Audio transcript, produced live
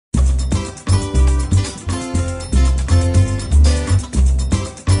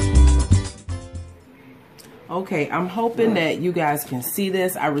Okay, I'm hoping that you guys can see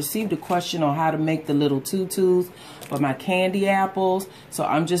this. I received a question on how to make the little tutus for my candy apples. So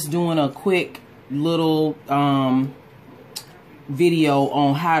I'm just doing a quick little video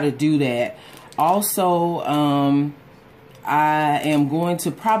on how to do that. Also, I am going to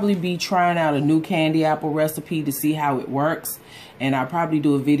probably be trying out a new candy apple recipe to see how it works. And I'll probably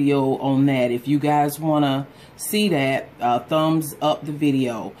do a video on that. If you guys want to see that, thumbs up the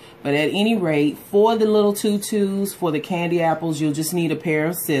video. But at any rate, for the little tutus, for the candy apples, you'll just need a pair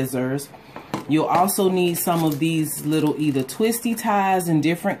of scissors. You'll also need some of these little either twisty ties in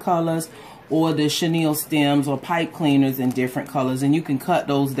different colors or the chenille stems or pipe cleaners in different colors. And you can cut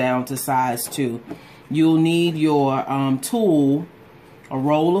those down to size 2. You'll need your tool, a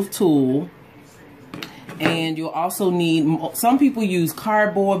roll of tulle. And you'll also need, some people use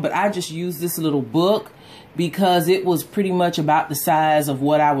cardboard, but I just use this little book because it was pretty much about the size of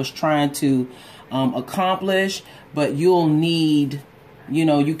what I was trying to accomplish. But you'll need, you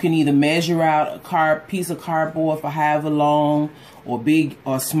know, you can either measure out a piece of cardboard for however long or big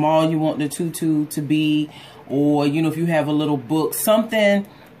or small you want the tutu to be. Or, you know, if you have a little book, something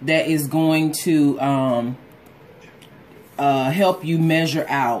that is going to help you measure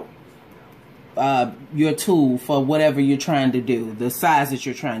out your tool for whatever you're trying to do, the size that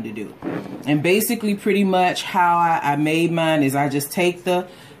you're trying to do. And basically pretty much how I made mine is I just take the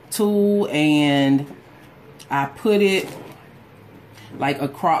tool and I put it like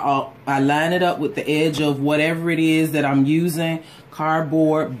across, I line it up with the edge of whatever it is that I'm using,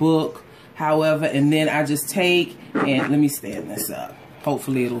 cardboard, book, however, and then I just take and let me stand this up.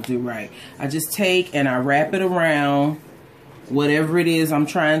 Hopefully it'll do right. I just take and I wrap it around whatever it is I'm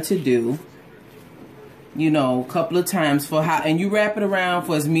trying to do. You know, a couple of times for how, and you wrap it around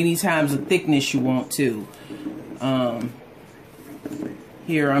for as many times the thickness you want to.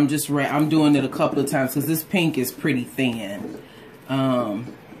 Here I'm doing it a couple of times because this pink is pretty thin.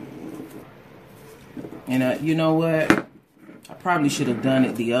 And you know what? I probably should have done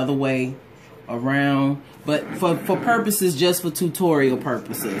it the other way around, but for purposes, just for tutorial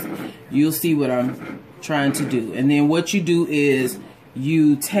purposes, you'll see what I'm trying to do. And then what you do is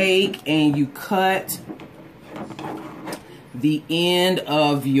you take and you cut the end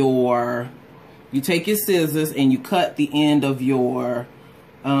of your, you take your scissors and you cut the end of your,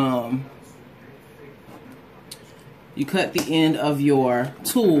 you cut the end of your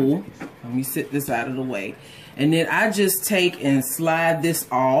tool. Let me set this out of the way. And then I just take and slide this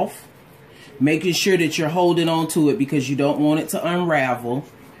off, making sure that you're holding on to it because you don't want it to unravel.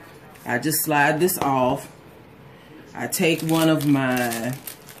 I just slide this off. I take one of my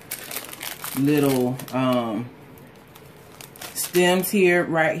little stems here,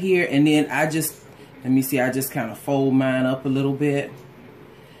 right here, and then I just, let me see, I just kind of fold mine up a little bit.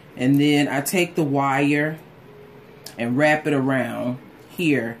 And then I take the wire and wrap it around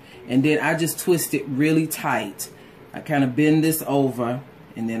here. And then I just twist it really tight. I kind of bend this over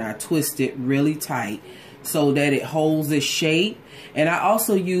and then I twist it really tight so that it holds its shape. And I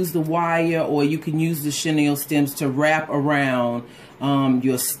also use the wire, or you can use the chenille stems to wrap around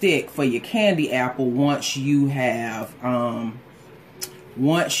your stick for your candy apple once you have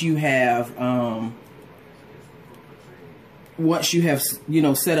you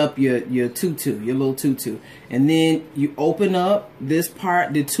know, set up your tutu, your little tutu. And then you open up this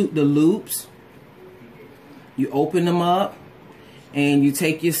part, the loops. You open them up and you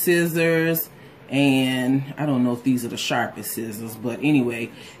take your scissors, and I don't know if these are the sharpest scissors, but anyway,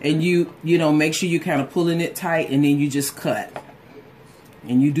 and you know, make sure you're kind of pulling it tight, and then you just cut.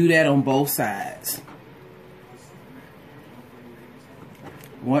 And you do that on both sides.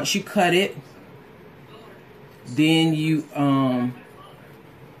 Once you cut it, then you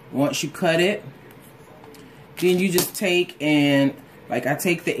once you cut it, then you just take and, like, I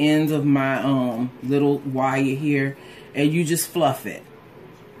take the ends of my little wire here and you just fluff it.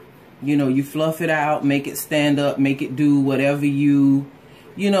 You know, you fluff it out, make it stand up, make it do whatever you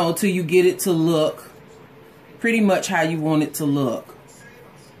know, till you get it to look pretty much how you want it to look.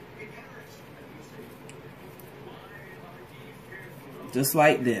 Just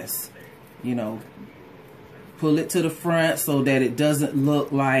like this, you know. Pull it to the front so that it doesn't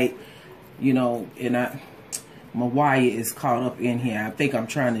look like, you know, and my wire is caught up in here. I think I'm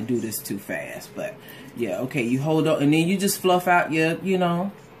trying to do this too fast, but yeah, okay, you hold on, and then you just fluff out your, you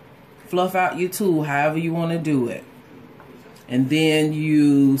know, fluff out your tool however you want to do it. And then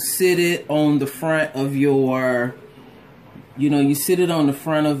you sit it on the front of your, you know, you sit it on the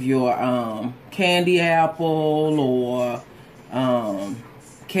front of your candy apple or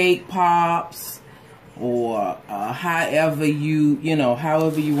cake pops, or however you know,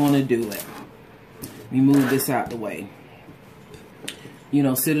 however you want to do it. Let me move this out the way. You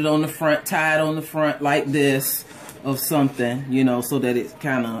know, sit it on the front, tie it on the front like this of something, you know, so that it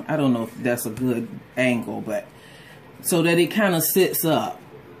kind of, I don't know if that's a good angle, but so that it kind of sits up.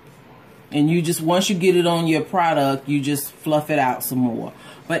 And you just, once you get it on your product, you just fluff it out some more.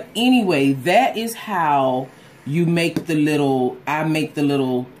 But anyway, that is how you make the little, I make the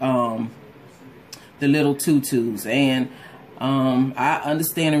little tutus. And I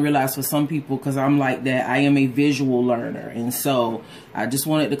understand and realize for some people, because I'm like that, I am a visual learner. And so I just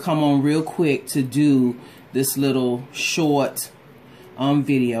wanted to come on real quick to do this little short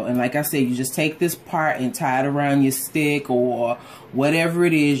video. And like I said, you just take this part and tie it around your stick or whatever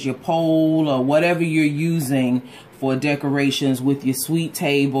it is, your pole or whatever you're using for decorations with your sweet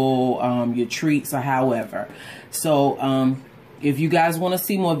table, your treats, or however. So if you guys want to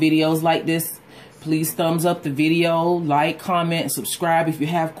see more videos like this, please thumbs up the video, like, comment, subscribe. If you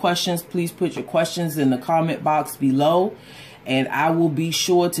have questions, please put your questions in the comment box below, and I will be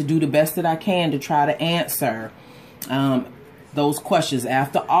sure to do the best that I can to try to answer those questions.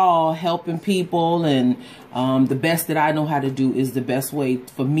 After all, helping people and the best that I know how to do is the best way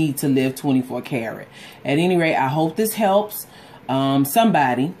for me to live 24 karat. At any rate, I hope this helps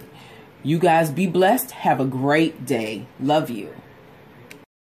somebody. You guys be blessed. Have a great day. Love you.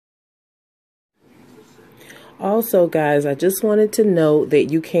 Also, guys, I just wanted to note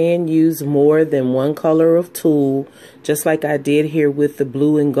that you can use more than one color of tulle, just like I did here with the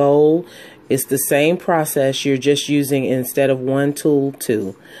blue and gold. It's the same process. You're just using, instead of one tulle,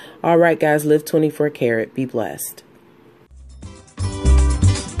 two. All right, guys, live 24 karat. Be blessed.